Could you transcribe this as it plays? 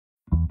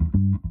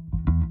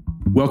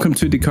Welcome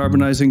to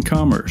Decarbonizing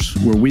Commerce,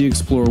 where we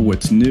explore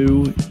what's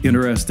new,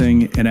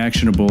 interesting, and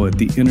actionable at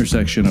the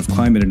intersection of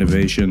climate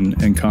innovation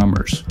and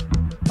commerce.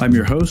 I'm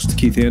your host,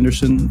 Keith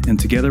Anderson, and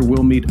together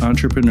we'll meet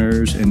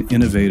entrepreneurs and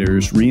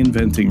innovators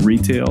reinventing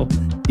retail,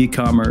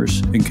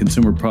 e-commerce, and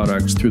consumer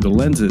products through the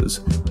lenses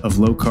of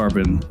low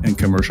carbon and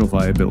commercial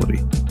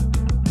viability.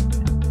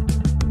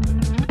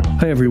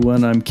 Hi,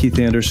 everyone. I'm Keith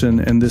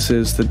Anderson, and this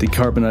is the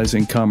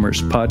Decarbonizing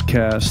Commerce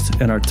podcast.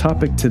 And our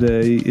topic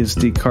today is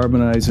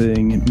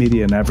decarbonizing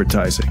media and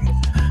advertising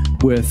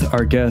with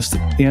our guest,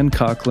 Anne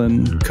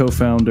Coghlan,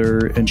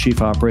 co-founder and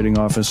chief operating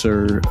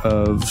officer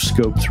of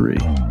Scope3.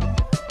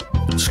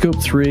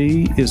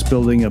 Scope3 is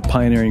building a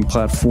pioneering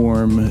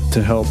platform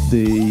to help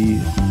the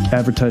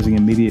advertising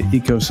and media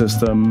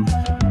ecosystem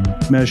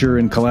measure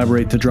and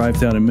collaborate to drive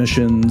down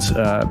emissions.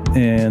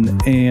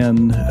 And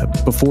Anne,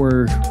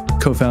 before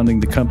co-founding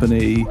the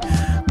company,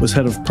 was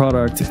head of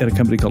product at a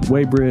company called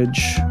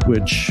Waybridge,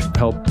 which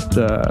helped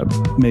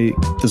make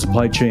the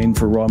supply chain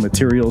for raw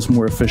materials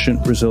more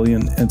efficient,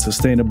 resilient, and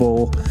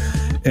sustainable.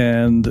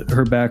 And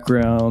her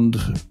background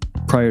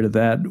prior to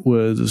that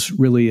was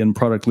really in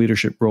product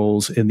leadership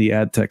roles in the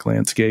ad tech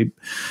landscape,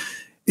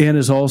 and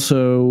is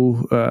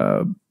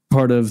also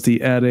part of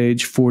the Ad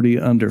Age 40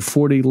 Under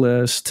 40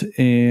 list.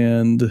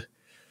 And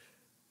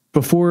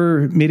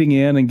before meeting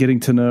Anne and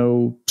getting to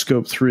know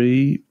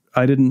Scope3,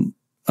 I didn't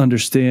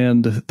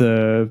understand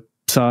the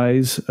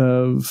size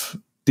of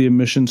the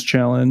emissions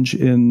challenge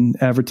in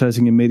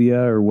advertising and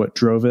media, or what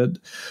drove it,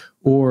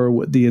 or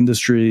what the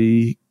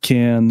industry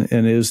can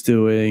and is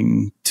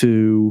doing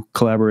to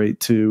collaborate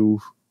to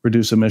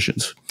reduce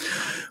emissions.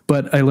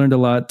 But I learned a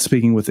lot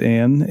speaking with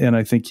Anne, and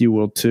I think you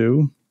will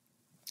too.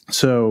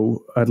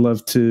 So I'd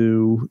love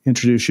to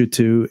introduce you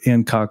to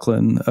Anne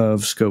Coghlan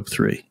of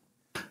Scope3.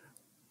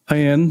 Hi,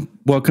 Anne.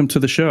 Welcome to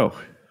the show.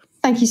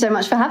 Thank you so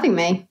much for having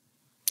me.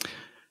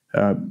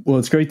 Well,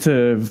 it's great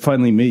to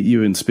finally meet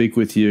you and speak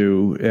with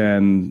you.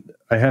 And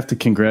I have to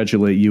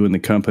congratulate you and the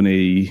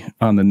company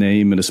on the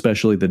name, and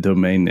especially the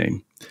domain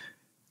name.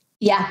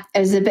 Yeah, it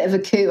was a bit of a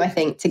coup, I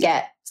think, to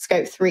get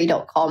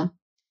scope3.com.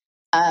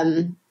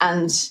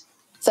 And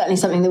certainly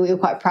something that we were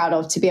quite proud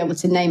of, to be able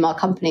to name our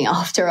company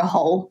after a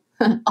whole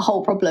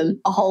problem,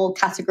 a whole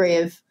category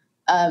of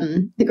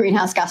the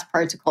greenhouse gas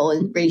protocol,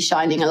 and really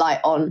shining a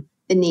light on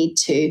the need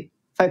to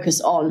focus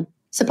on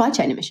supply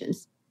chain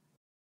emissions.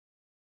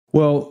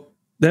 Well,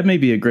 that may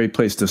be a great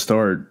place to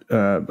start.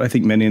 I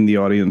think many in the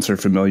audience are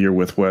familiar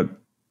with what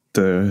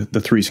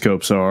the three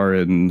scopes are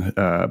and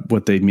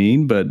what they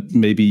mean, but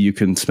maybe you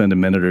can spend a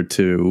minute or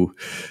two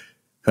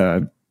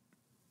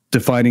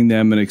defining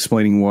them and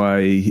explaining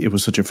why it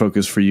was such a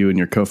focus for you and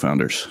your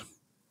co-founders.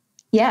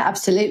 Yeah,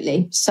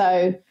 absolutely.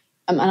 So,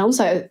 and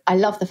also I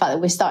love the fact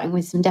that we're starting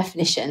with some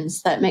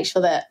definitions that make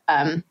sure that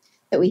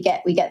that we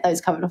get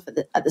those covered off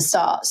at the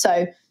start.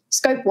 So,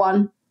 Scope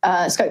 1,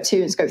 Scope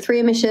 2 and Scope 3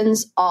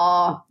 emissions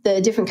are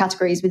the different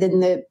categories within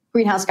the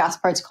greenhouse gas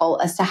protocol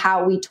as to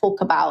how we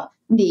talk about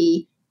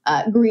the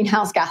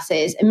greenhouse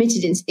gases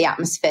emitted into the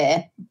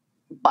atmosphere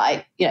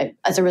by,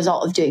 as a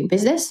result of doing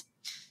business.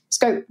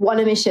 Scope 1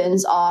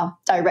 emissions are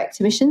direct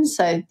emissions,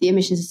 so the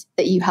emissions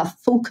that you have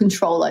full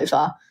control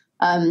over.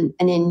 And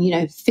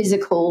in,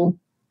 physical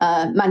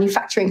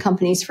manufacturing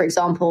companies, for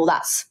example,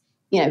 that's,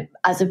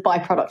 as a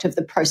byproduct of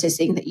the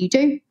processing that you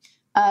do.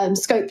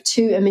 Scope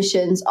 2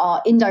 emissions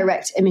are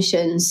indirect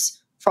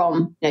emissions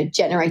from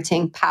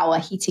generating power,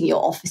 heating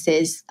your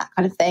offices, that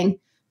kind of thing.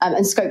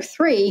 And Scope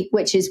 3,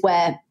 which is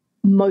where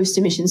most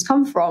emissions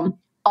come from,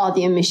 are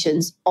the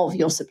emissions of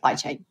your supply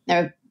chain.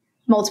 There are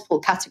multiple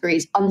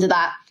categories under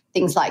that,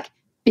 things like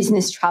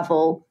business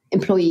travel,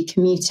 employee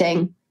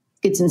commuting,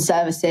 goods and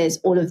services,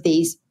 all of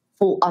these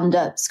fall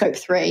under Scope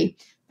 3.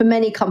 For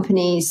many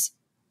companies,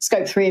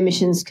 Scope 3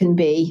 emissions can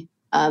be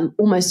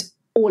almost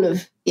all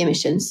of the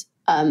emissions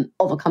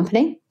of a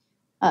company.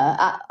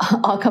 At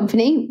our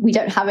company, we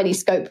don't have any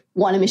Scope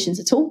 1 emissions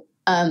at all.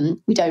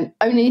 We don't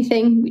own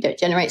anything. We don't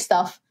generate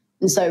stuff.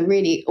 And so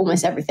really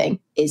almost everything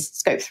is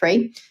Scope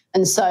 3.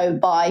 And so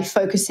by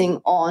focusing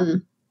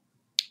on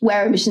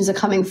where emissions are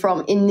coming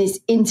from in this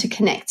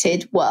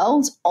interconnected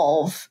world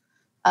of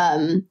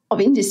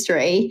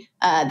industry,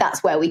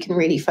 that's where we can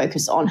really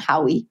focus on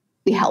how we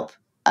help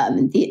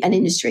an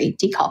industry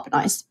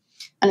decarbonize.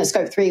 And at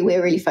Scope 3,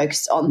 we're really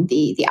focused on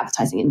the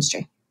advertising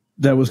industry.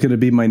 That was going to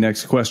be my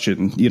next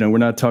question. We're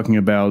not talking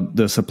about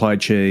the supply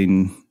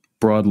chain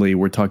broadly.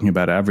 We're talking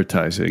about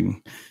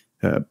advertising.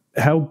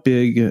 How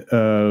big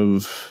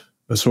of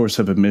a source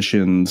of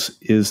emissions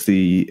is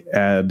the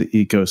ad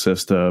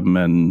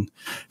ecosystem, and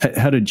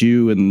how did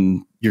you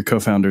and your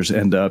co-founders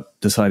end up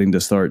deciding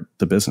to start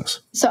the business?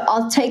 So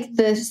I'll take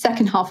the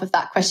second half of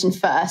that question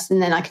first,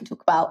 and then I can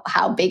talk about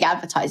how big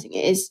advertising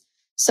is.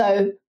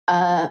 So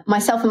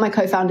myself and my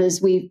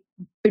co-founders, we've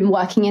been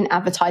working in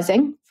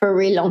advertising for a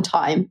really long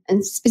time,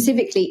 and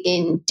specifically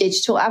in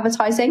digital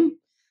advertising.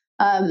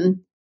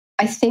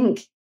 I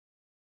think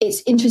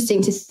it's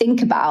interesting to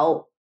think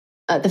about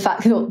the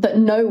fact that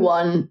no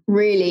one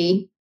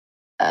really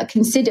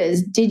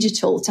considers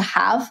digital to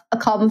have a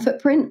carbon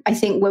footprint. I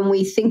think when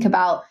we think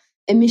about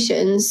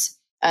emissions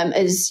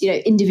as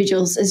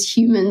individuals, as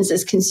humans,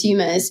 as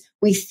consumers,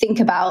 we think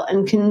about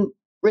and can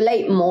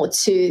relate more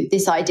to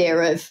this idea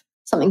of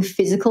something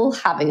physical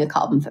having a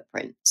carbon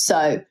footprint.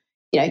 So,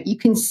 you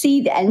can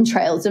see the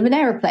entrails of an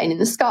aeroplane in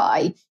the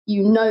sky.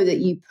 You know that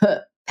you put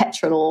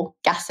petrol or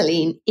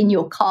gasoline in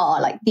your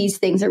car. Like, these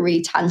things are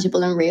really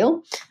tangible and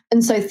real.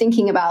 And so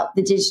thinking about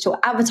the digital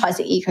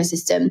advertising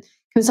ecosystem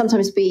can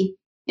sometimes be,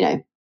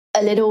 a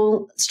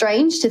little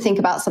strange to think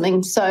about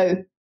something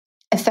so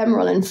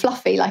ephemeral and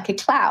fluffy like a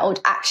cloud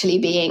actually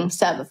being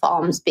server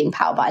farms being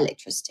powered by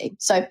electricity.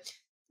 So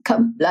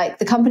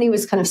the company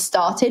was kind of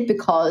started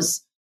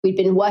because we'd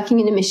been working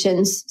in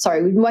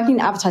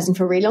advertising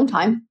for a really long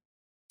time.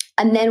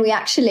 And then we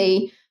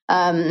actually,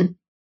 the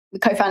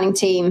co-founding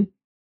team,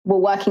 were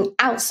working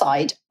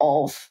outside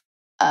of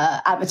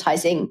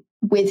advertising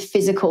with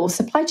physical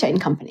supply chain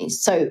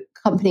companies. So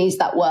companies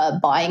that were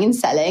buying and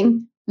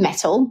selling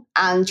metal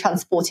and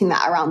transporting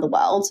that around the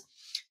world,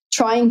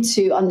 trying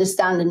to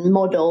understand and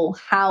model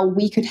how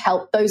we could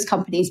help those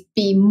companies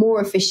be more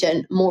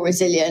efficient, more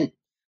resilient,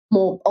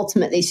 more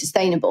ultimately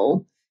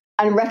sustainable,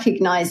 and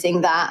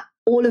recognizing that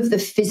all of the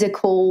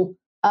physical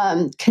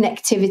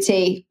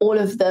connectivity, all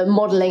of the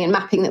modeling and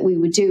mapping that we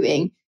were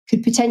doing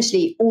could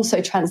potentially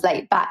also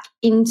translate back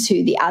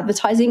into the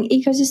advertising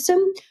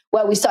ecosystem,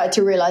 where we started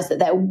to realize that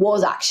there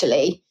was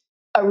actually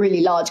a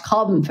really large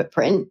carbon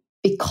footprint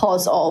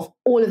because of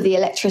all of the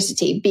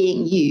electricity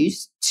being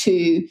used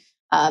to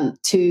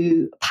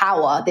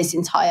power this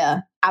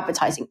entire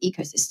advertising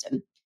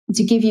ecosystem.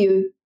 To give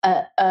you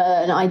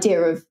an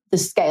idea of the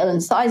scale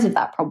and size of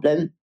that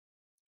problem,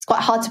 it's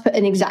quite hard to put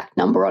an exact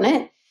number on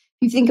it.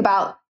 If you think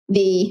about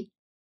the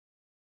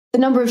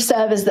number of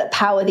servers that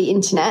power the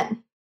internet, I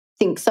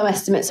think some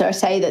estimates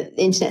say that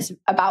the internet's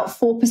about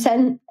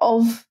 4%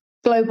 of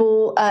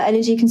global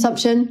energy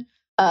consumption.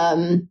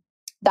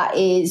 That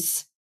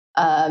is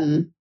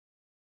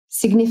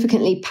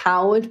significantly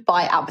powered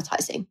by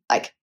advertising.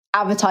 Like,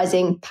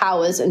 advertising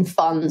powers and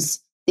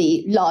funds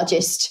the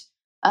largest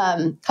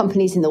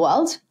companies in the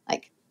world,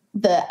 like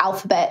the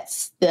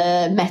Alphabets,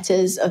 the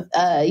Metas of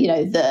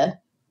the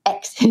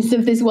X's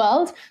of this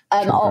world,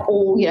 are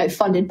all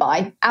funded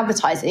by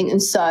advertising,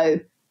 and so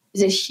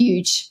there's a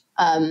huge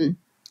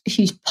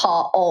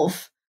part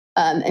of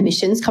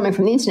emissions coming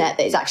from the internet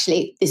that is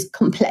actually this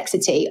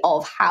complexity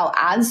of how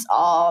ads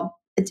are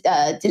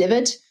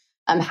delivered,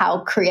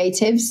 how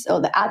creatives or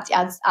the ads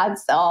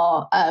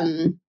are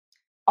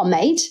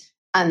made,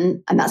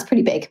 and that's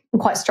pretty big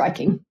and quite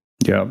striking.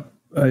 Yeah,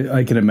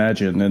 I can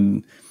imagine,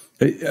 and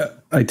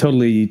I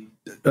totally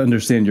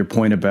understand your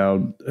point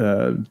about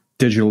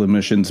digital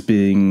emissions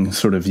being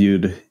sort of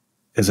viewed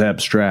as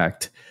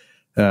abstract.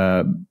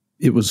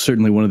 It was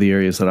certainly one of the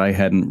areas that I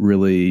hadn't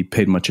really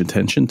paid much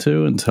attention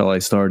to until I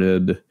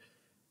started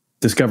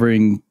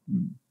discovering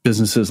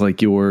businesses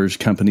like yours,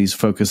 companies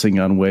focusing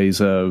on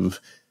ways of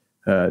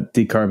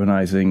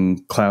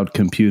decarbonizing cloud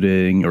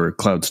computing or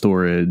cloud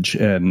storage.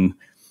 And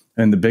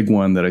the big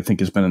one that I think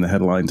has been in the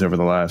headlines over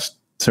the last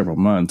several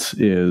months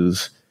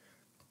is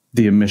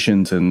the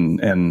emissions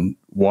and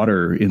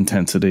water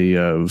intensity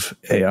of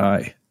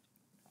AI.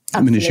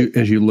 Absolutely. I mean,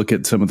 as you look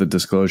at some of the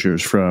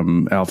disclosures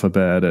from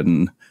Alphabet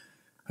and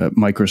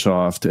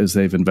Microsoft, as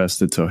they've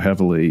invested so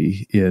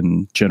heavily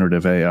in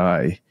generative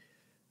AI,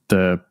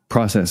 the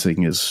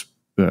processing is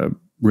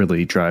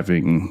really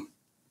driving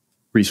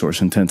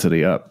resource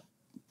intensity up.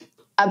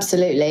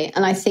 Absolutely.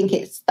 And I think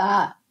it's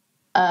that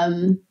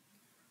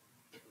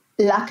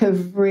lack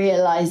of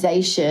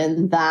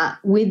realization that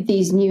with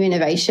these new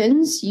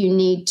innovations, you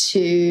need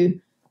to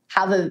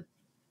have a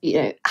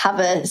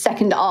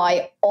second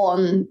eye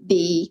on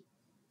the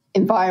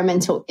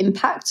environmental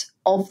impact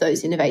of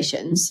those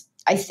innovations.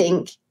 I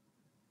think,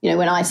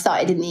 when I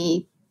started in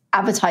the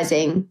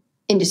advertising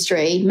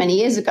industry many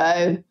years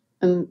ago,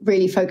 and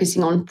really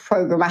focusing on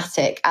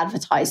programmatic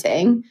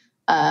advertising,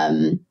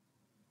 it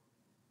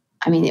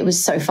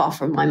was so far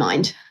from my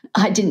mind.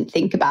 I didn't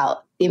think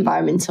about the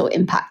environmental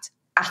impact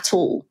at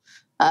all.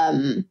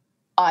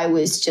 I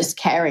was just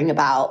caring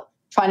about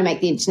trying to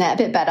make the internet a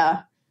bit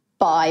better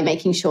by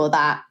making sure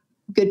that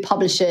good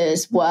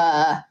publishers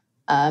were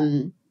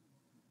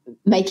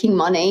making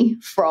money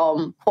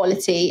from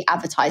quality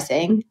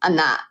advertising, and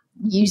that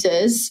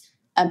users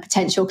and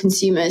potential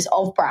consumers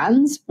of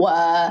brands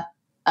were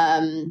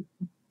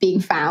being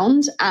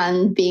found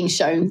and being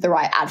shown the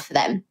right ad for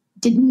them.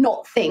 Did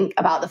not think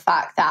about the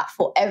fact that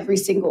for every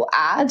single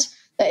ad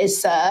that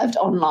is served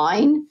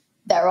online,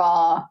 there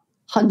are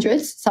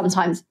hundreds,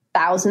 sometimes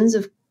thousands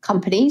of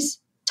companies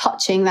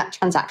touching that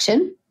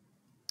transaction.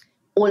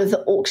 All of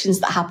the auctions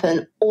that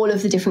happen, all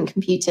of the different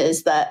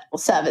computers or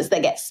servers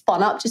that get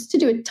spun up just to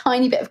do a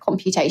tiny bit of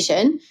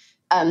computation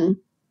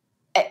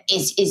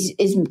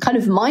is kind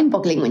of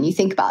mind-boggling when you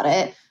think about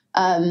it.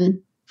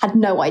 Had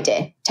no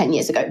idea 10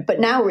 years ago. But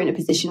now we're in a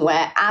position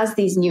where, as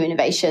these new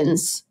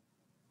innovations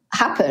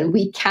happen,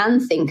 we can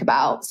think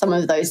about some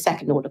of those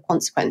second-order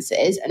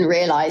consequences and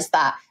realize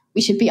that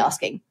we should be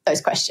asking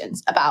those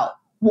questions about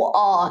what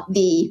are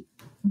the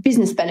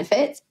business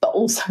benefits, but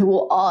also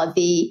what are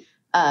the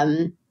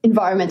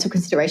environmental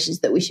considerations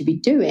that we should be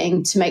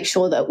doing to make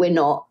sure that we're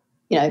not,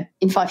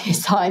 in 5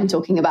 years' time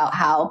talking about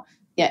how,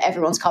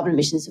 everyone's carbon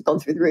emissions have gone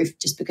through the roof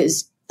just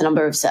because the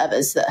number of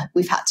servers that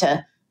we've had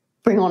to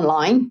bring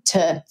online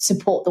to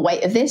support the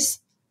weight of this,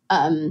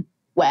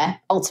 where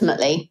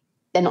ultimately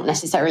they're not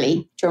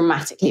necessarily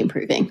dramatically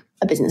improving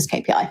a business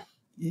KPI.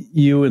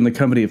 You and the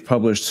company have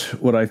published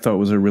what I thought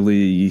was a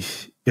really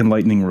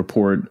enlightening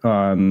report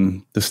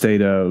on the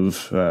state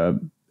of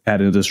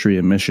ad industry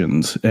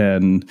emissions.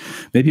 And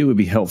maybe it would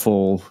be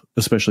helpful,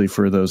 especially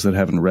for those that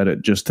haven't read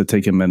it, just to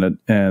take a minute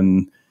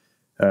and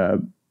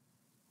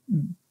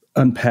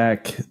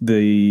unpack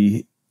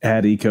the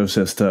ad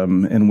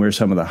ecosystem and where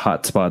some of the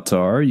hot spots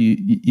are.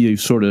 You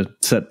sort of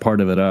set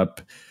part of it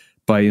up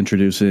by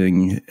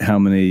introducing how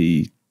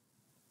many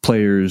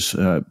players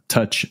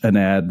touch an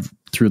ad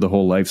through the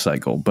whole life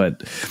cycle.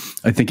 But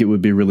I think it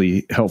would be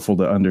really helpful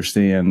to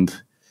understand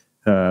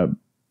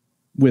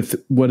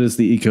with what does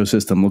the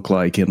ecosystem look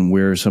like and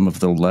where are some of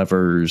the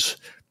levers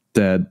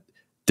that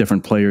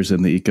different players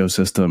in the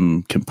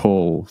ecosystem can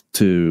pull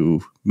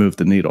to move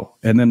the needle.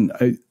 And then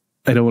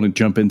I don't want to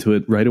jump into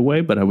it right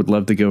away, but I would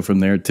love to go from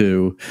there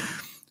to,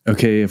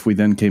 okay, if we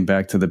then came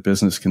back to the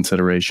business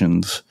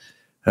considerations,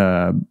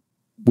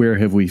 where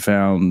have we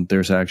found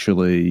there's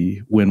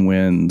actually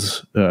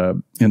win-wins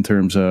in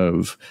terms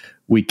of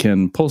we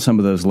can pull some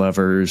of those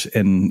levers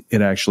and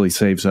it actually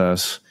saves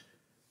us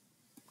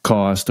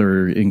cost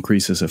or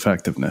increases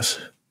effectiveness?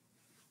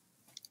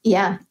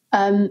 Yeah.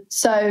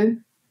 So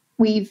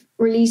we've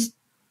released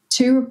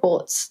 2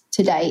 reports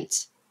to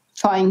date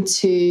trying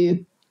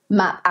to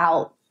map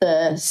out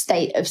the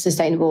state of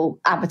sustainable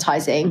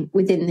advertising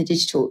within the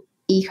digital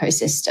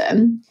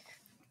ecosystem.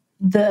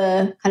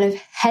 The kind of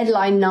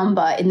headline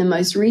number in the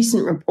most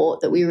recent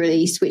report that we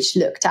released, which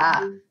looked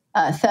at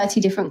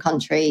 30 different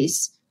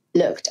countries,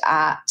 looked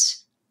at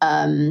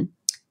the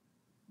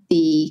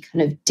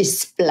kind of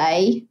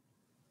display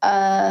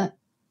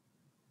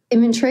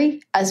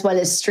inventory as well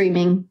as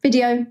streaming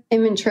video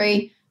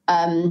inventory,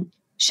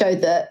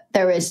 showed that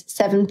there is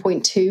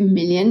 7.2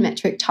 million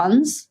metric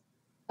tons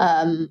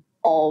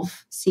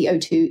of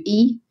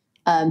CO2e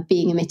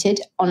being emitted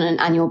on an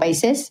annual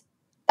basis.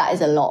 That is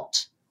a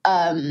lot.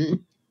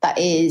 That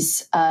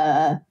is,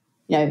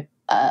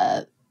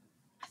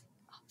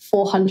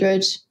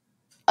 400,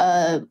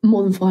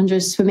 more than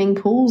 400 swimming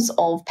pools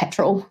of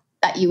petrol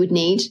that you would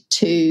need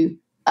to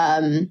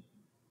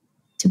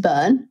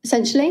burn,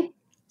 essentially.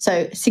 So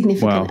a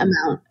significant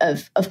amount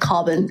of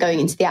carbon going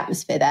into the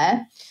atmosphere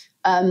there.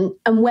 And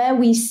where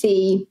we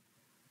see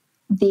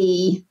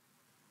the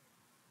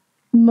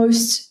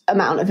most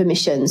amount of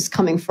emissions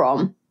coming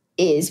from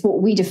is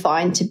what we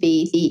define to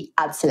be the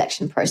ad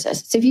selection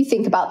process. So if you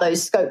think about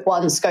those Scope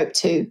 1, Scope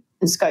 2,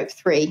 and Scope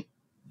 3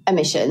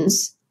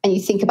 emissions, and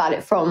you think about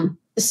it from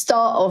the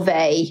start of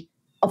a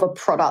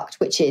product,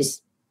 which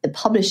is the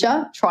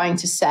publisher trying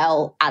to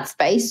sell ad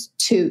space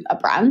to a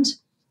brand,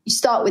 you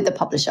start with the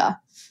publisher.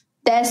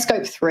 Their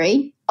Scope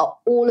 3 are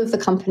all of the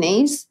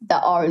companies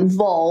that are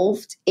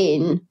involved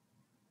in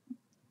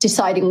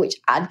deciding which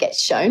ad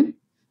gets shown.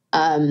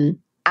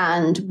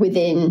 And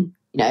within,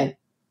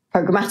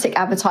 programmatic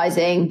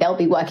advertising, they'll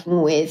be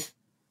working with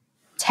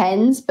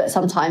tens, but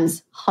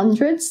sometimes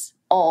hundreds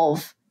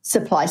of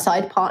supply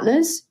side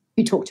partners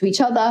who talk to each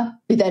other,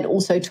 who then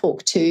also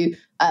talk to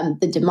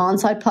the demand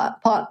side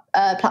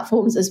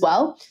platforms as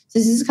well. So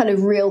this is a kind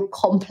of real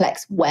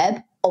complex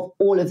web of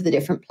all of the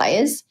different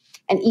players.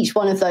 And each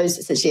one of those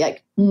essentially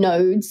like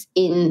nodes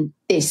in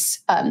this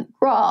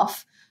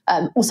graph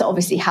also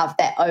obviously have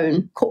their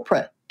own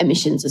corporate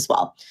emissions as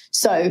well.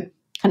 So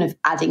kind of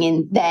adding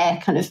in their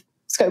kind of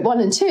Scope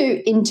 1 and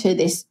 2 into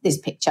this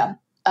picture.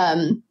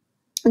 And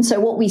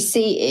so what we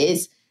see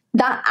is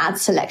that ad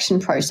selection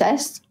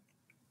process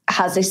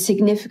has a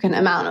significant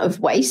amount of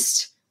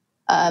waste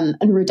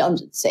and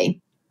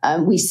redundancy.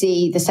 We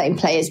see the same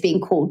players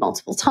being called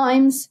multiple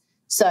times.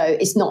 So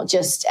it's not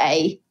just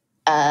a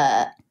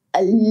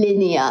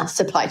linear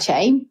supply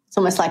chain. It's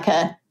almost like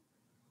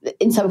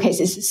in some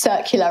cases,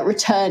 circular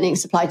returning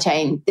supply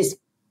chain, this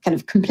kind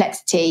of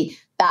complexity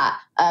that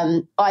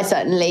I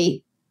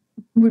certainly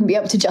wouldn't be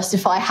able to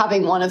justify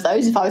having one of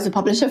those if I was a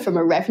publisher from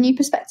a revenue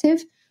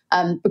perspective,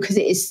 because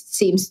it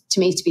seems to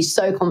me to be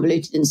so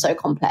convoluted and so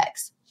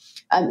complex.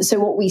 So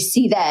what we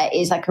see there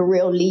is like a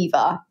real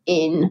lever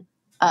in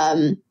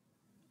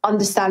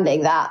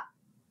understanding that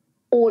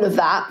all of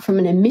that from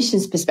an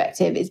emissions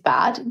perspective is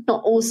bad,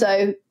 not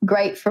also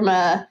great from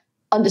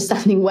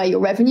understanding where your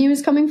revenue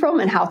is coming from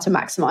and how to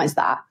maximize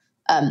that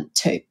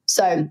too.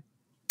 So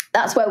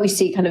that's where we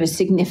see kind of a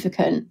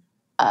significant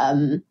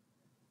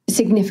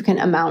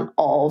amount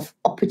of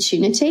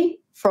opportunity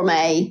from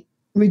a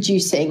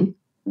reducing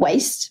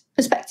waste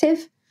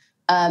perspective.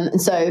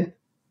 And so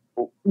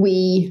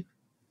we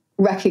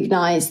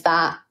recognize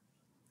that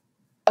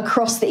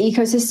across the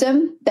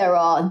ecosystem, there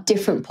are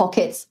different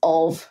pockets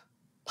of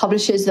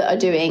publishers that are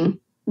doing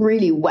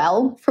really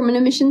well from an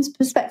emissions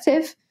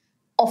perspective,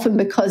 often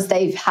because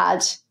they've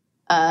had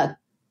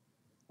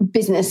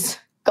business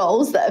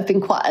goals that have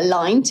been quite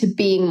aligned to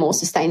being more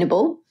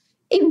sustainable.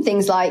 Even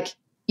things like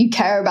you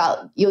care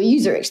about your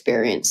user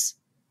experience.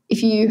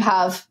 If you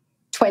have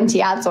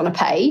 20 ads on a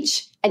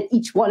page and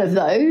each one of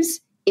those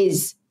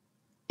is,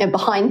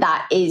 behind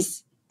that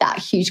is that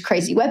huge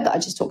crazy web that I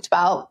just talked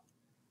about,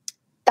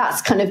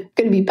 that's kind of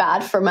going to be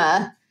bad from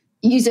a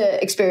user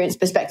experience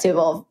perspective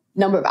of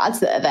number of ads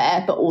that are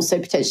there, but also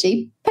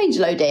potentially page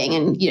loading.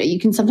 And, you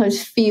can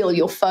sometimes feel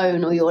your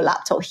phone or your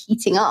laptop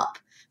heating up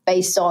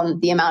based on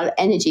the amount of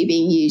energy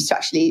being used to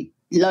actually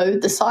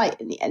load the site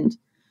in the end.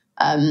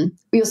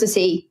 We also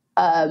see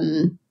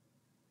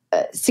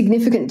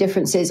significant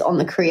differences on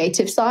the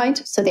creative side.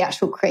 So the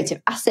actual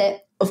creative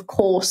asset, of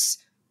course,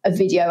 a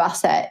video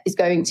asset is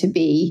going to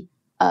be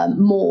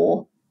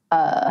more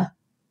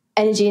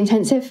energy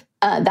intensive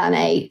than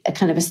a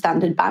kind of a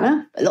standard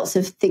banner. But lots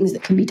of things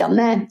that can be done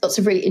there. Lots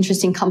of really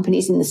interesting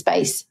companies in the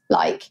space,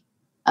 like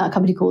a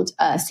company called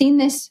Seen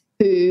This,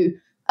 who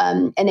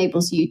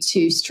enables you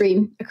to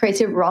stream a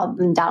creative rather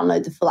than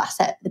download the full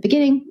asset at the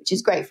beginning, which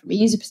is great from a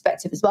user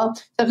perspective as well.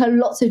 So kind of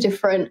lots of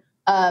different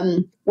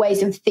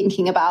ways of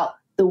thinking about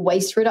the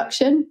waste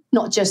reduction,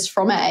 not just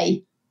from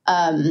a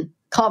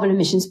carbon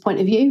emissions point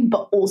of view,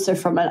 but also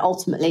from an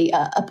ultimately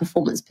a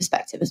performance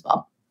perspective as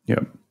well.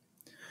 Yeah.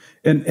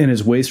 And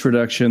is waste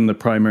reduction the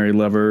primary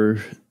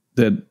lever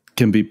that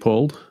can be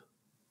pulled?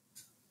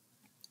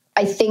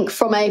 I think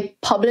from a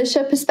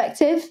publisher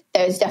perspective,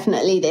 there's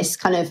definitely this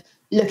kind of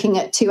looking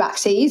at two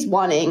axes,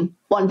 one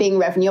being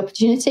revenue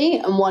opportunity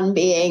and one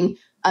being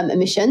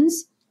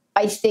emissions.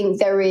 I think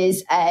there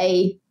is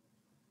a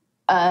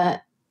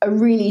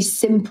really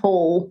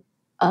simple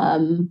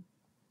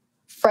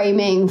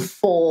framing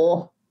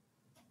for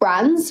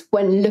brands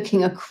when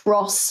looking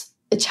across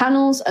the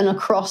channels and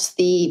across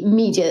the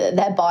media that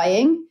they're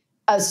buying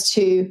as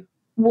to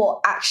what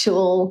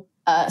actual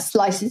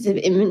slices of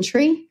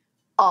inventory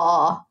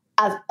are,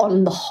 as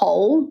on the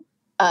whole,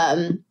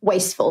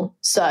 wasteful.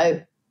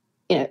 So,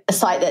 a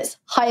site that's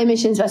high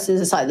emissions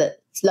versus a site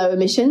that's low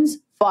emissions,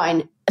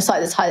 fine. A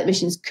site that's high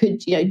emissions could,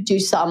 do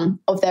some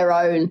of their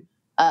own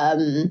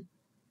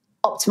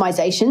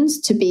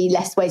optimizations to be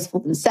less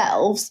wasteful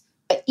themselves.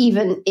 But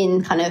even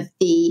in kind of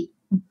the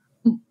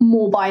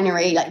more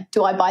binary, like,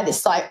 do I buy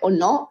this site or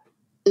not?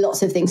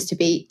 Lots of things to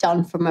be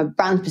done from a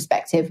brand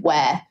perspective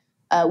where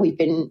we've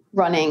been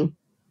running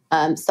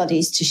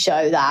studies to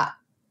show that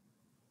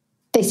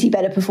they see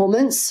better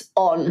performance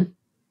on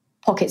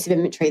pockets of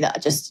inventory that are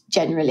just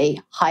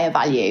generally higher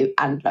value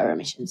and lower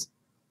emissions.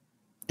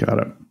 Got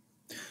it.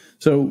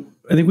 So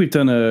I think we've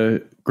done a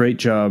great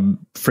job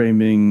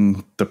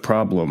framing the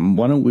problem.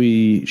 Why don't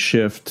we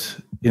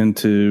shift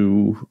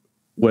into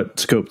what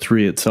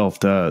Scope3 itself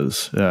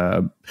does,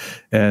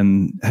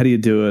 and how do you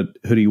do it?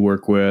 Who do you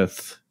work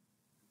with,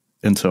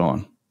 and so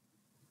on?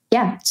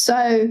 Yeah.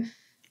 So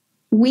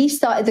we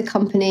started the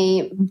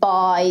company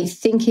by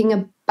thinking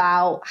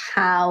about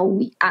how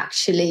we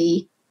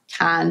actually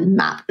can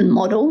map and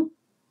model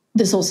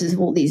the sources of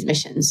all these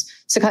emissions.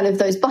 So kind of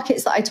those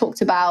buckets that I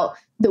talked about,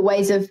 the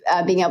ways of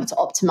being able to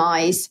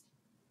optimize.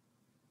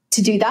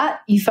 To do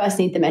that, you first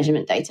need the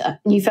measurement data.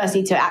 And you first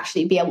need to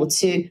actually be able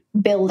to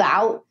build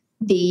out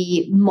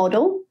the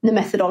model, the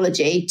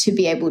methodology to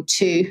be able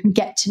to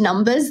get to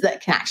numbers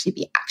that can actually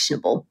be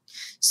actionable.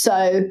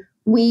 So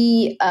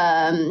we,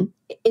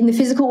 in the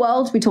physical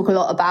world, we talk a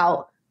lot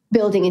about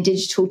building a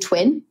digital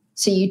twin.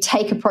 So you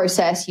take a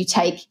process, you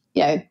take,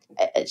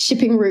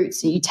 shipping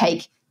routes, and you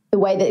take the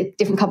way that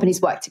different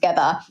companies work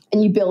together,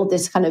 and you build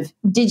this kind of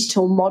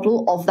digital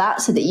model of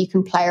that so that you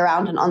can play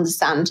around and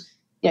understand,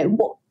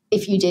 what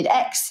if you did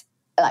X,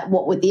 like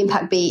what would the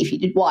impact be? If you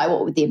did Y,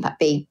 what would the impact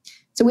be?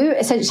 So we were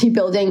essentially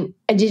building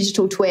a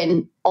digital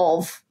twin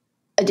of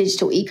a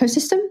digital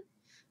ecosystem.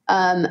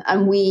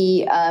 And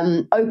we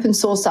open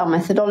sourced our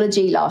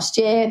methodology last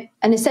year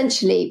and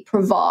essentially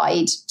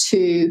provide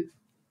to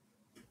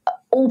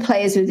all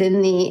players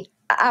within the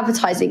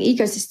advertising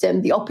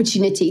ecosystem the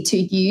opportunity to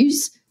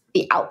use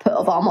the output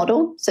of our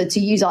model. So to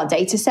use our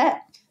data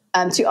set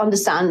to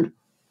understand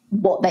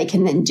what they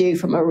can then do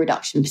from a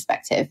reduction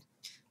perspective.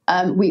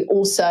 We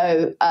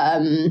also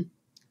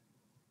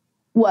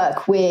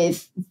work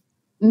with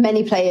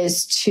many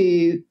players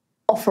to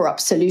offer up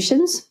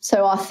solutions.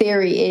 So our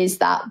theory is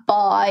that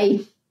by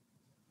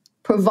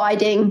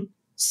providing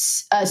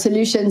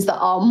solutions that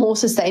are more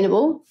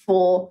sustainable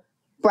for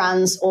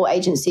brands or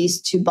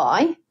agencies to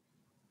buy,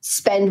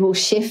 spend will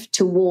shift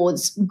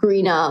towards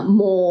greener,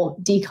 more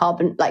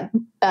decarbon,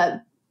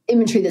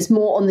 inventory that's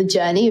more on the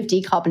journey of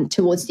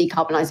towards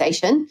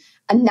decarbonization.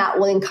 And that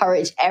will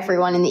encourage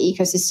everyone in the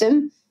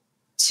ecosystem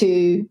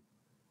to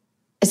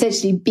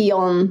essentially be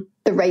on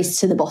the race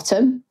to the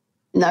bottom.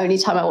 And the only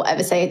time I will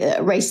ever say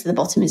that a race to the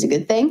bottom is a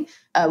good thing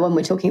when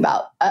we're talking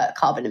about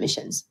carbon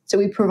emissions. So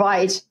we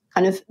provide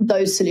kind of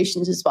those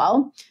solutions as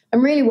well.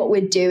 And really what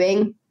we're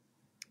doing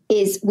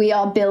is we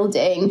are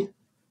building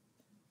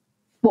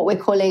what we're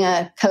calling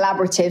a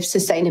collaborative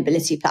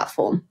sustainability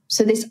platform.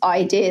 So this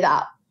idea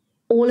that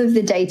all of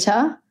the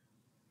data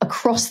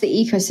across the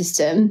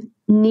ecosystem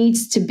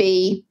needs to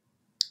be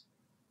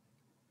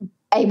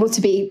able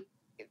to be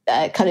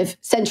kind of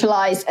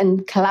centralized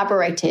and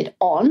collaborated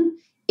on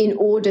in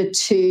order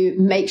to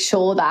make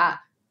sure that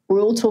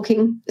we're all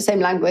talking the same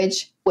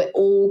language, we're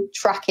all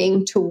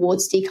tracking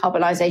towards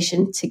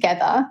decarbonisation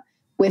together,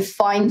 we're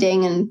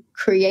finding and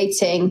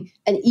creating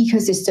an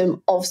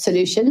ecosystem of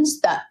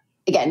solutions that,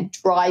 again,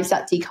 drives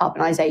that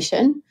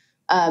decarbonisation.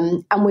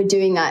 And we're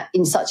doing that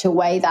in such a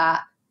way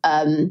that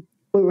we're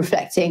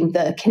reflecting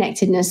the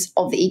connectedness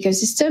of the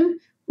ecosystem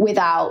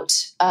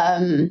without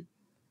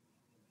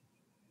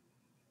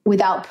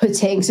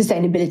putting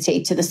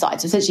sustainability to the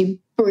side. So essentially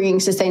bringing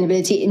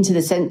sustainability into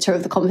the center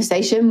of the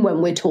conversation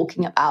when we're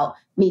talking about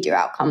media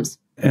outcomes.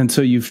 And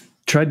so you've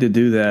tried to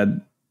do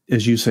that,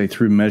 as you say,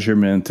 through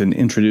measurement and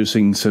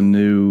introducing some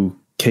new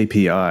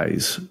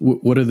KPIs.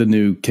 What are the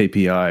new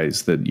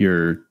KPIs that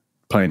you're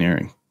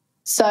pioneering?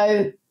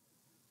 So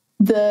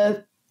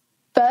the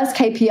first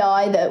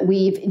KPI that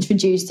we've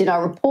introduced in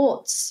our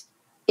reports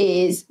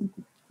is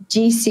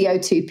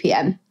GCO2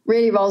 PM.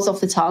 Really rolls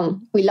off the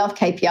tongue. We love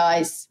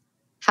KPIs.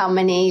 How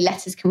many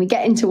letters can we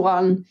get into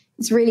one?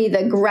 It's really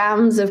the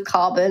grams of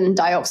carbon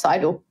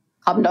dioxide or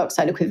carbon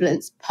dioxide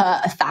equivalents per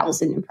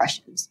 1,000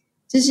 impressions.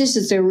 So it's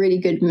just a really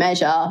good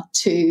measure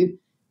to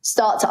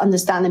start to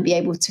understand and be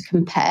able to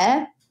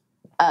compare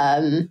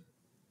kind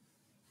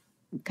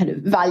of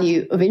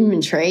value of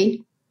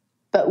inventory,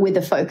 but with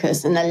a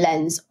focus and a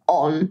lens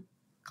on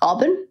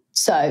carbon.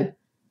 So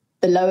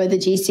the lower the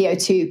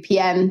GCO2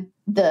 PM,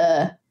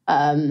 the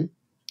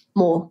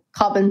more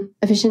carbon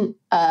efficient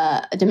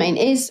a domain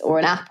is, or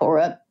an app, or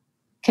a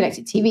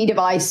connected TV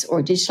device, or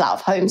a digital out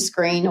of home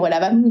screen, or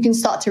whatever. You can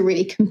start to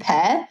really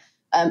compare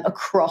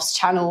across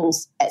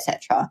channels,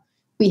 etc.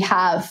 We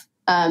have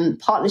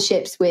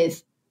partnerships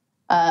with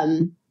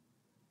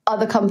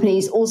other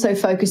companies also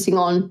focusing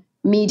on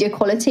media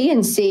quality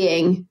and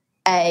seeing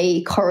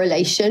a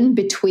correlation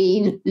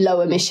between low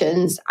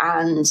emissions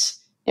and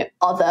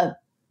other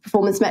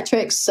performance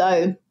metrics.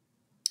 So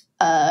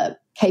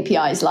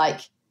KPIs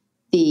like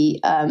the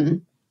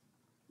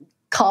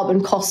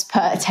carbon cost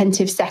per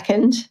attentive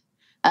second.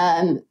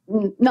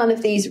 None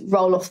of these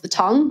roll off the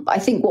tongue. I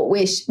think what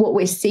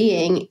we're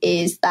seeing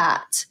is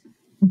that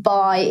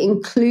by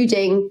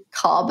including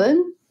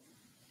carbon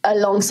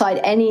alongside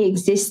any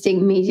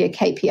existing media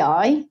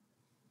KPI,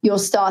 you're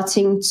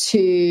starting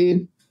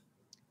to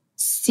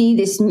see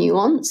this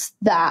nuance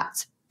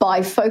that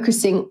by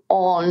focusing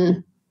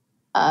on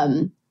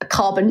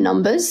carbon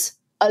numbers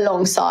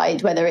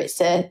alongside whether it's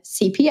a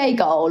CPA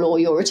goal or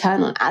your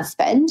return on ad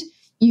spend,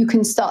 you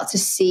can start to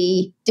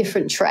see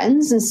different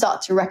trends and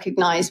start to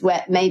recognize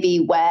where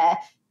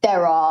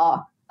there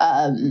are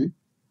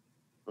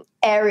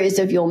areas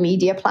of your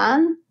media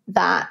plan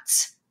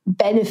that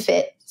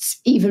benefits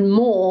even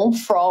more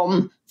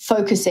from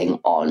focusing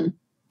on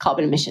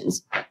carbon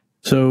emissions.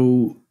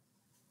 So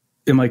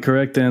am I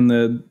correct then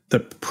that the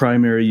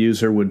primary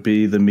user would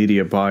be the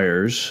media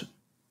buyers?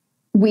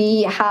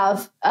 We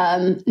have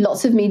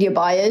lots of media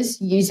buyers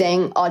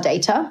using our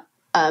data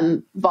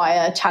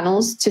via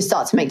channels to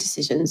start to make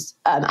decisions.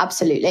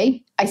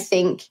 Absolutely. I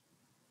think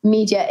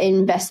media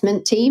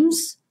investment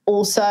teams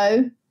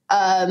also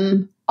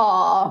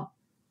are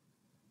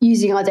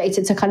using our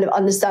data to kind of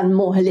understand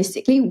more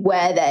holistically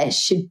where there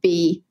should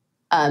be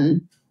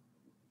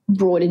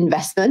broad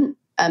investment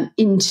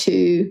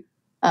into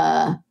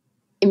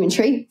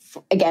inventory,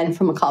 again,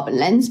 from a carbon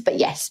lens. But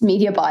yes,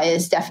 media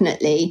buyers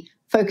definitely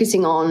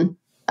focusing on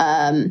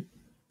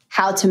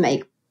how to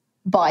make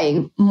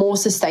buying more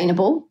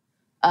sustainable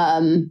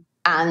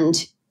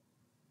and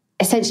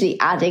essentially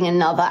adding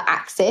another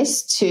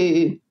axis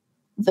to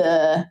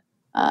the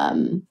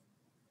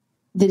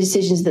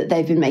decisions that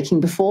they've been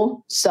making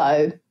before.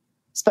 So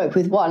spoke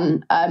with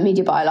one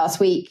media buyer last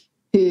week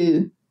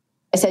who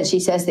essentially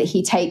says that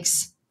he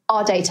takes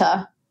our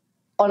data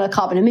on a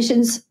carbon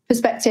emissions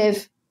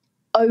perspective,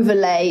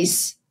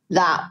 overlays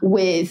that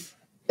with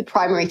the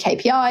primary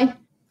KPI,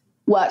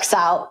 works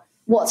out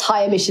what's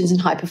high emissions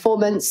and high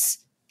performance.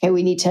 Okay,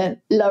 we need to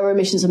lower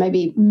emissions or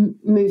maybe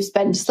move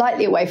spend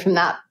slightly away from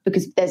that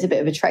because there's a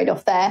bit of a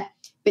trade-off there.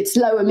 If it's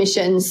low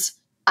emissions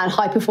and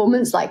high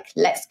performance, like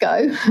let's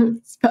go,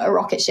 let's put a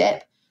rocket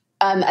ship.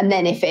 And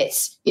then if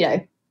it's,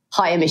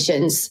 high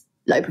emissions,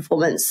 low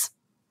performance,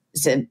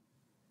 it's a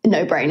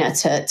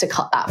no-brainer to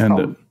cut that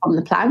from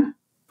the plan.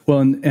 Well,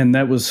 and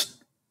that was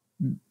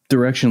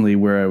directionally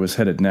where I was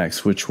headed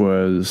next, which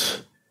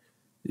was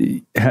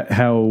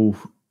how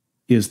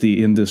is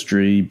the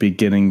industry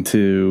beginning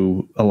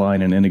to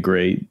align and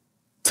integrate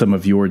some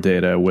of your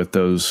data with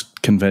those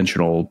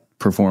conventional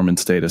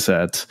performance data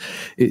sets?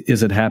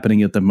 Is it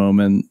happening at the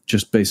moment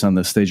just based on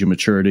the stage of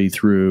maturity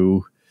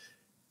through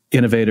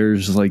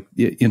innovators like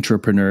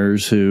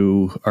entrepreneurs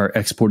who are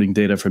exporting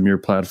data from your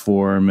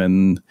platform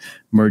and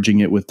merging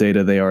it with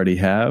data they already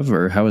have?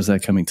 Or how is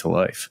that coming to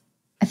life?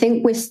 I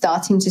think we're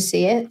starting to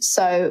see it.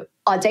 So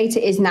our data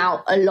is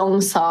now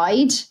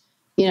alongside,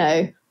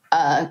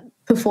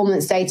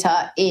 performance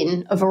data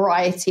in a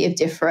variety of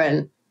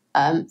different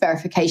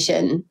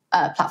verification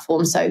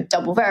platforms. So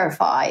Double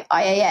Verify,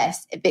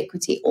 IAS,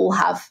 Ubiquity,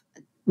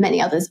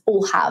 many others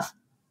all have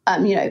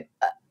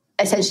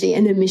essentially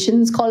an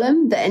emissions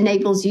column that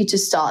enables you to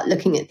start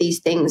looking at these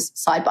things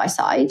side by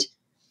side.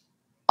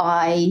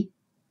 I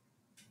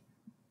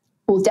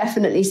will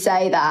definitely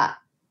say that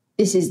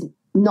this is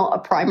not a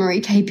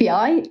primary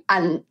KPI,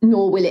 and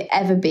nor will it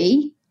ever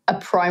be a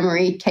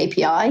primary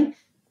KPI.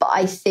 But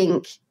I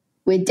think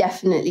we're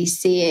definitely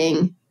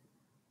seeing,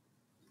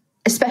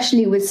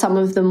 especially with some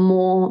of the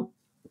more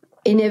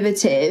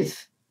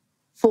innovative,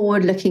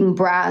 forward-looking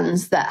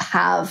brands that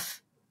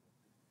have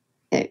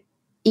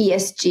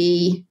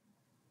ESG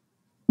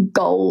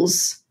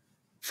goals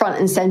front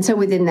and center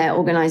within their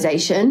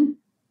organization,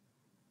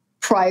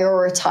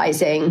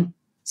 prioritizing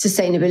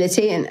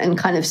sustainability and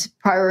kind of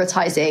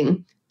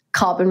prioritizing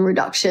carbon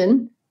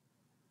reduction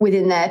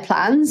within their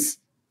plans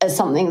as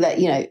something that,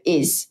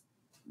 is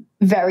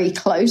very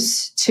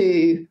close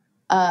to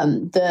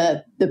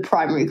the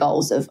primary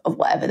goals of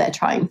whatever they're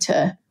trying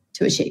to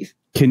achieve.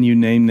 Can you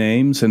name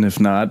names? And if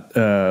not,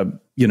 can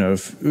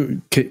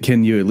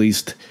you at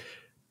least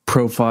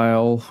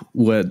profile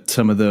what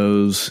some of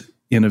those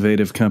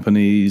innovative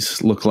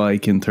companies look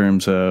like in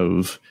terms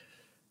of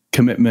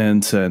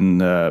commitments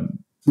and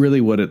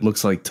really what it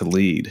looks like to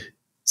lead?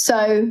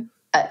 So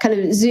kind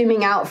of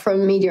zooming out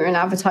from media and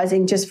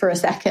advertising just for a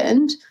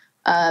second,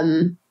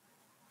 I'm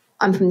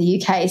from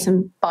the UK, so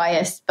I'm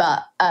biased,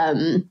 but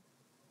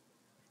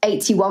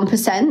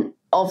 81%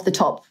 of the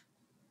top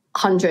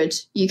 100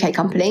 UK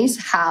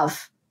companies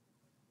have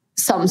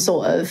some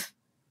sort of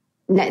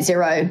net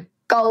zero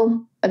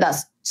goal. But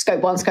that's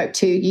Scope 1, Scope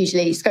 2,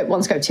 usually Scope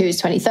 1, Scope 2 is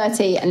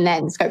 2030, and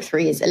then Scope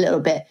 3 is a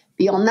little bit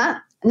beyond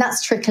that. And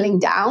that's trickling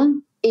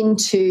down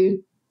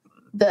into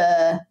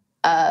the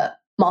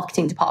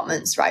marketing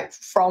departments, right,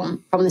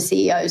 from the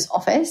CEO's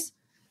office.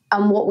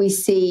 And what we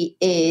see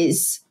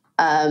is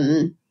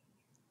for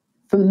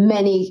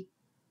many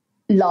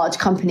large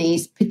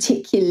companies,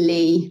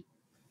 particularly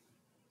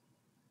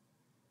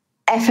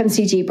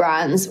FMCG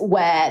brands,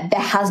 where there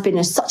has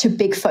been such a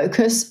big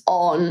focus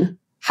on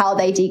how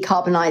they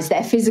decarbonize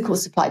their physical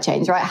supply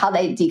chains, right? How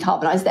they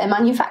decarbonize their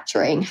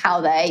manufacturing,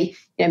 how they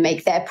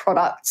make their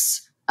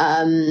products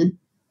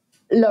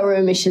lower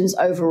emissions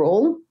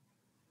overall.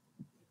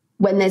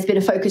 When there's been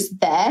a focus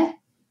there,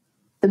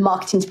 the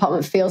marketing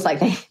department feels like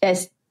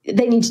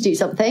they need to do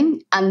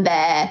something, and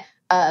they're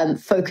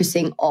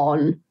focusing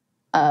on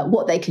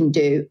what they can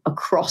do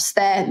across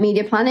their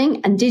media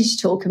planning, and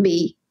digital can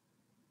be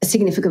a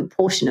significant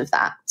portion of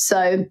that. So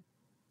I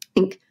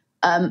think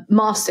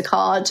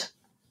MasterCard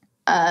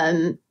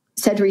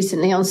said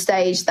recently on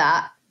stage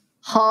that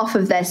half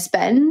of their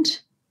spend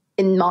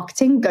in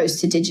marketing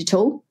goes to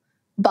digital,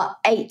 but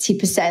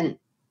 80%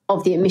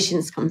 of the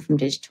emissions come from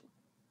digital.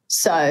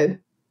 So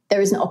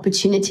there is an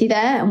opportunity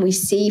there, and we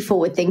see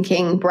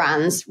forward-thinking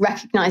brands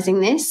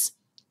recognizing this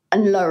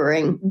and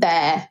lowering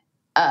their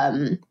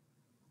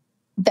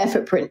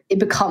footprint. It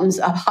becomes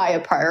a higher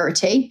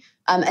priority.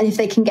 And if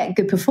they can get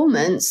good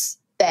performance,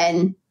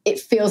 then it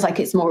feels like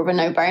it's more of a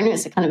no-brainer.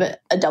 It's a kind of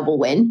a double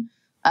win.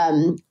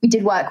 We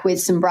did work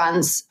with some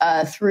brands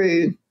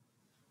through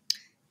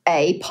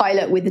a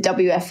pilot with the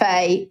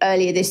WFA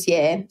earlier this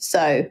year.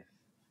 So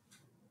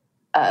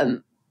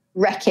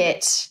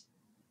Reckitt,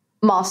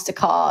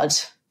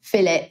 MasterCard,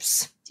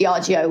 Philips,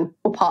 Diageo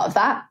were part of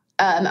that.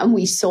 And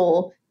we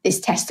saw this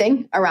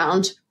testing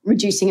around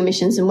reducing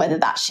emissions and whether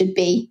that should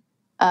be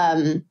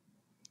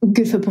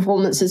good for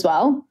performance as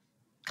well,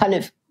 kind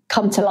of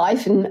come to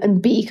life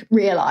and be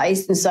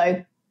realized. And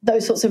so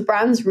those sorts of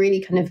brands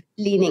really kind of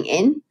leaning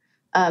in.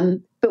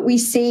 But we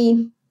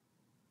see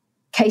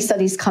case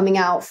studies coming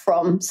out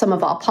from some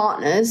of our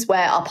partners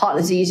where our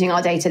partners are using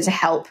our data to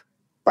help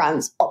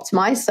brands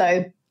optimize.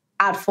 So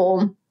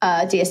Adform,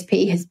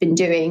 DSP, has been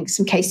doing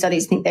some case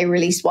studies. I think they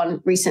released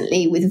one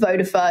recently with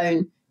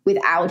Vodafone, with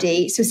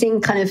Audi. So we're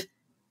seeing kind of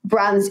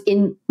brands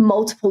in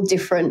multiple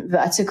different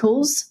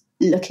verticals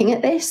looking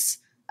at this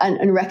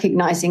and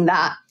recognizing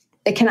that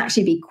there can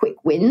actually be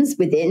quick wins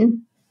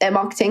within their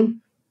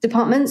marketing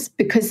departments,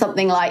 because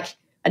something like,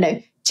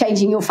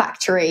 changing your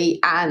factory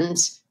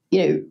and,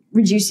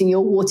 reducing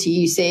your water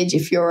usage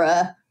if you're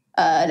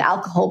an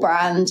alcohol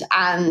brand,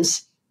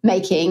 and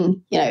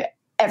making,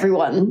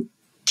 everyone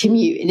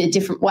commute in a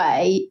different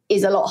way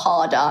is a lot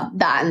harder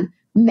than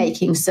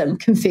making some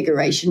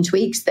configuration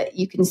tweaks that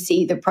you can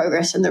see the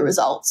progress and the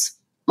results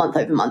month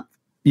over month.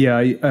 Yeah,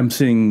 I'm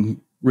seeing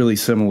really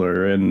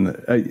similar.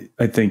 And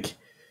I think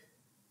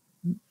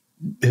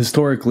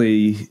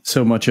historically,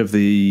 so much of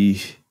the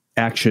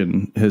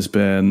action has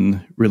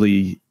been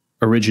really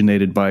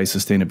originated by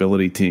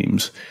sustainability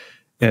teams.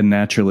 And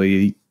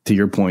naturally, to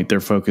your point, their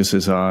focus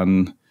is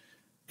on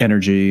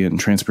energy and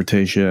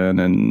transportation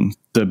and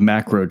the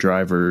macro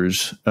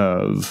drivers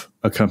of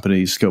a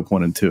company's Scope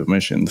 1 and 2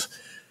 emissions.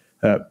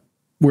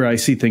 Where I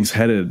see things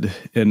headed,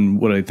 and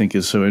what I think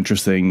is so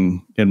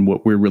interesting and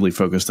what we're really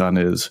focused on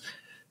is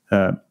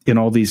in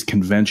all these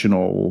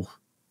conventional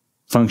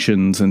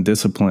functions and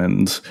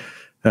disciplines,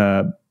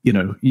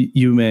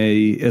 you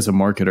may, as a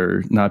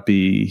marketer, not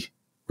be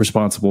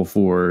responsible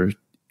for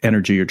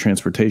energy or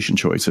transportation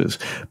choices,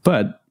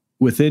 but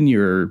within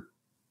your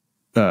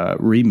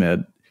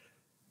remit,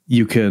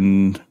 you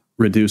can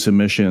reduce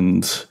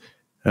emissions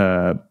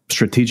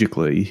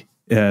strategically,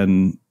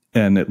 and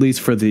at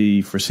least for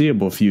the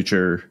foreseeable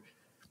future,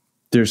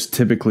 there's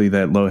typically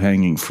that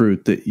low-hanging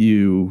fruit that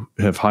you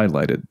have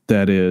highlighted.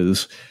 That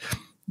is,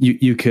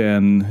 you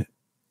can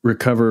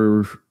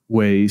recover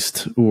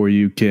waste, or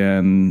you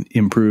can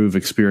improve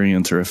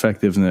experience or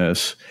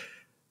effectiveness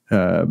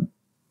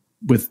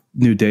with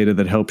new data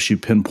that helps you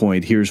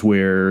pinpoint here's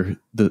where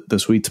the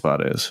sweet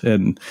spot is.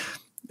 And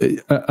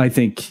I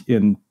think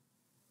in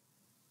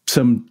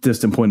some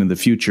distant point in the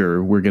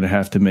future, we're going to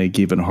have to make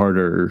even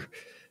harder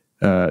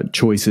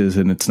choices,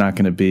 and it's not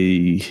going to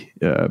be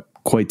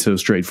quite so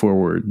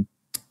straightforward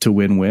to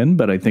win-win.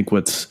 But I think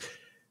what's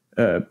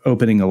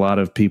opening a lot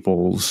of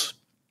people's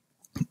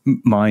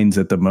minds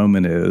at the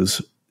moment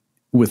is,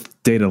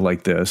 with data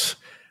like this,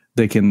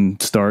 they can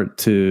start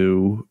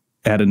to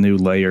add a new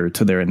layer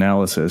to their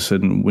analysis.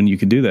 And when you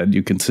can do that,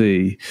 you can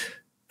see,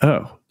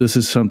 oh, this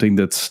is something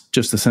that's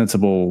just a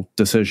sensible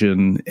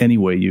decision any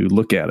way you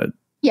look at it.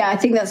 Yeah, I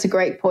think that's a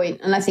great point.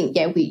 And I think,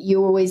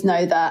 you always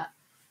know that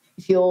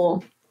if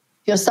you're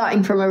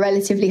starting from a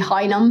relatively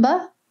high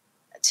number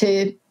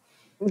to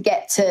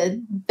get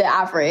to the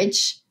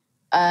average,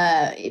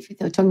 if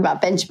you're talking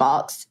about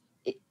benchmarks,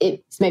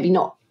 it's maybe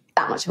not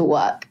that much of a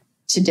work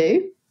to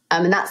do.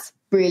 And that's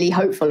really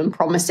hopeful and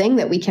promising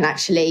that we can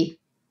actually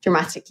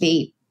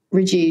dramatically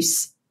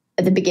reduce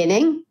at the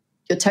beginning.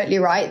 You're totally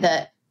right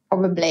that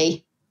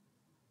probably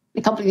in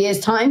a couple of years'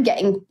 time,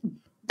 getting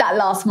that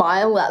last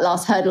mile, that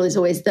last hurdle is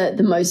always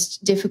the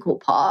most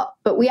difficult part.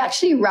 But we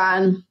actually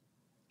ran,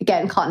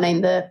 again, can't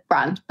name the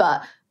brand,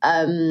 but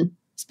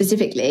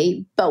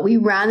specifically, but we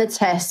ran a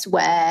test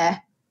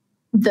where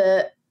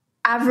the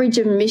average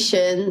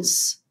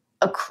emissions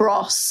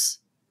across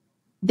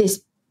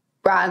this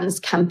brand's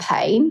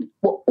campaign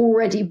were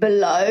already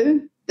below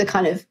the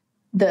kind of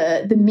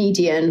the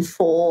median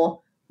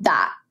for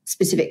that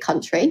specific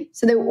country.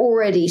 So they were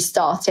already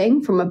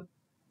starting from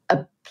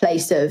a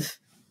place of,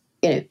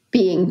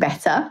 being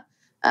better.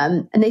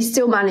 And they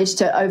still managed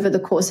to, over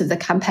the course of the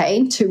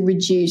campaign, to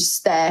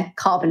reduce their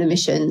carbon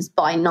emissions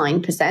by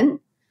 9%,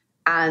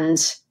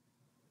 and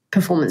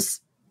performance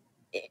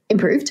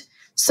improved.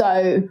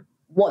 So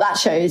what that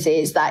shows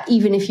is that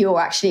even if you're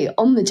actually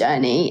on the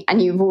journey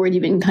and you've already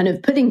been kind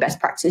of putting best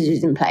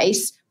practices in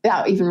place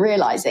without even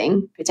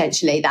realizing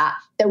potentially that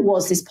there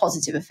was this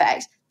positive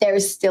effect, there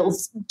is still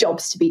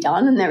jobs to be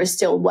done, and there is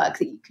still work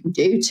that you can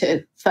do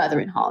to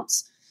further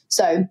enhance.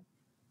 So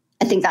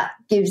I think that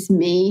gives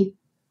me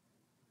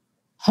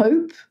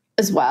hope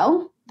as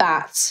well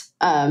that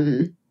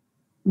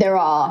there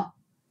are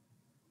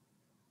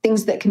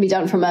things that can be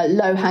done from a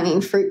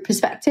low-hanging fruit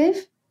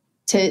perspective,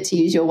 to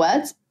use your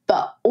words,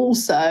 but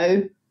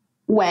also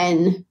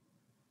when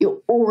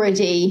you're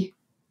already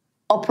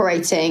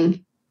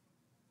operating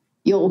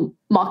your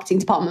marketing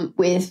department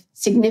with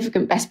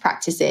significant best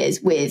practices,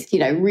 with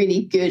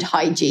really good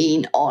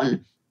hygiene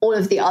on all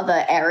of the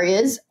other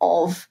areas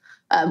of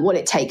what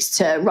it takes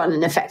to run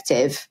an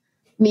effective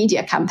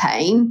media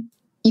campaign,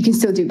 you can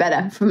still do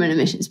better from an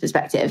emissions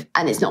perspective,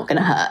 and it's not going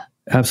to hurt.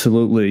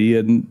 Absolutely.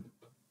 And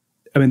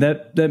I mean,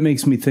 that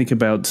makes me think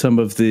about some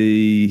of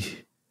the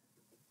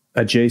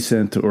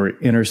adjacent or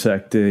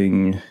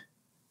intersecting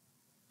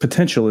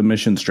potential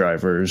emissions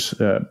drivers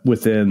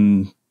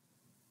within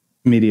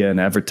media and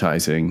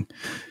advertising.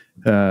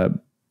 How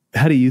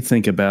do you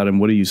think about, and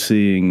what are you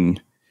seeing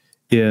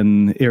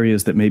in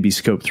areas that maybe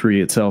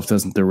Scope3 itself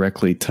doesn't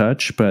directly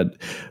touch, but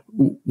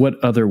what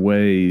other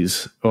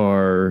ways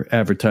are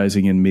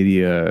advertising and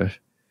media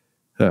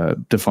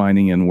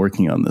defining and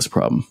working on this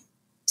problem?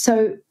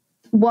 So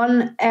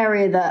one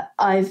area that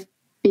I've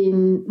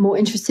been more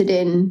interested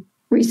in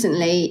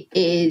recently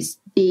is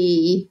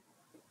the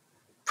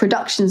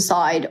production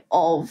side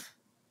of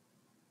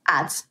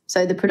ads.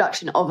 So the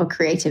production of a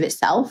creative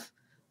itself,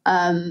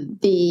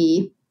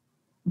 the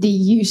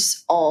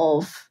use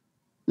of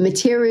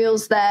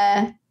materials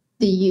there,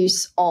 the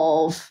use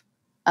of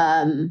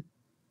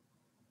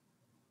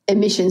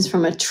emissions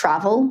from a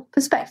travel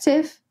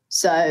perspective.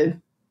 So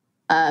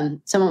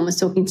someone was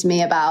talking to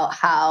me about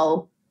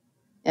how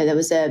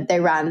it's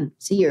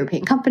a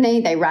European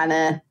company, they ran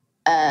a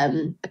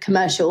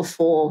commercial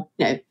for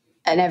an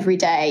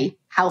everyday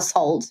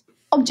household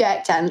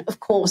object, and of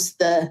course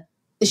the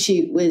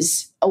shoot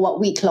was a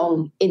week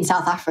long in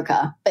South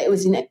Africa, but it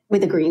was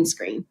with a green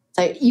screen.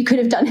 So you could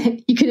have done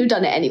it. You could have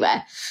done it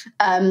anywhere.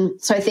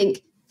 So I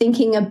think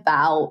thinking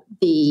about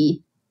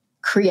the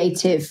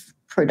creative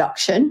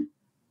production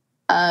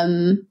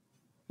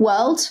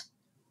world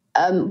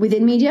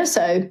within media.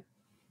 So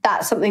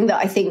that's something that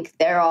I think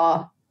there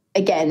are,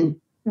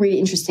 again, really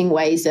interesting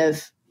ways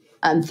of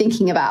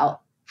thinking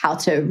about how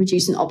to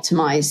reduce and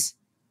optimize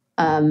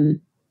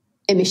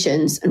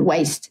emissions and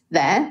waste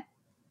there.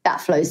 That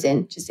flows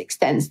in, just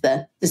extends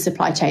the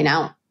supply chain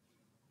out.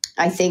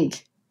 I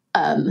think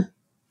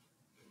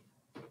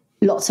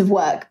lots of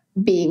work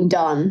being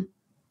done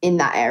in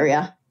that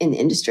area in the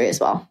industry as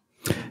well.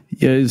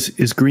 Yeah,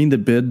 is Green the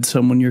Bid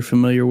someone you're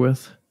familiar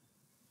with?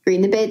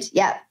 Green the Bid,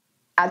 yeah,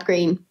 add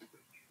green.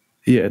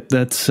 Yeah,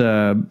 that's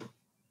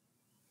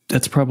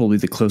probably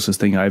the closest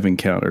thing I've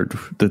encountered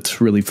that's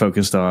really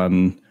focused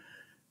on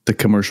the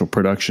commercial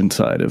production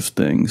side of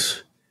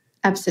things.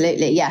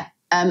 Absolutely, yeah.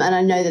 And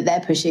I know that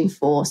they're pushing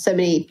for so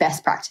many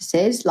best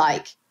practices,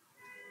 like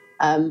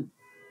you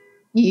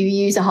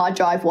use a hard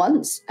drive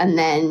once and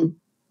then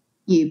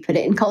you put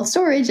it in cold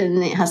storage,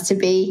 and it has to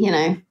be,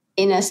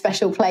 in a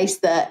special place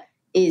that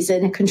is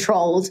in a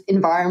controlled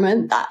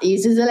environment that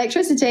uses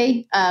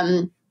electricity.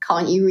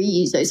 Can't you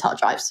reuse those hard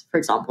drives, for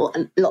example?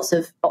 And lots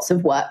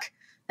of work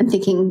and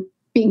thinking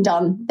being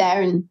done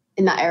there in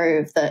that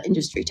area of the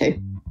industry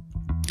too.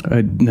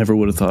 I never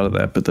would have thought of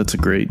that, but that's a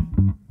great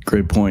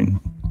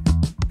point.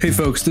 Hey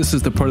folks, this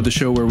is the part of the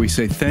show where we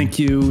say thank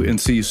you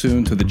and see you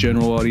soon to the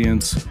general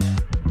audience,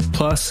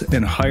 plus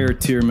and higher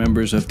tier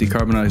members of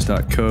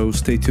Decarbonize.co.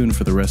 Stay tuned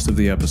for the rest of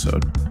the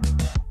episode.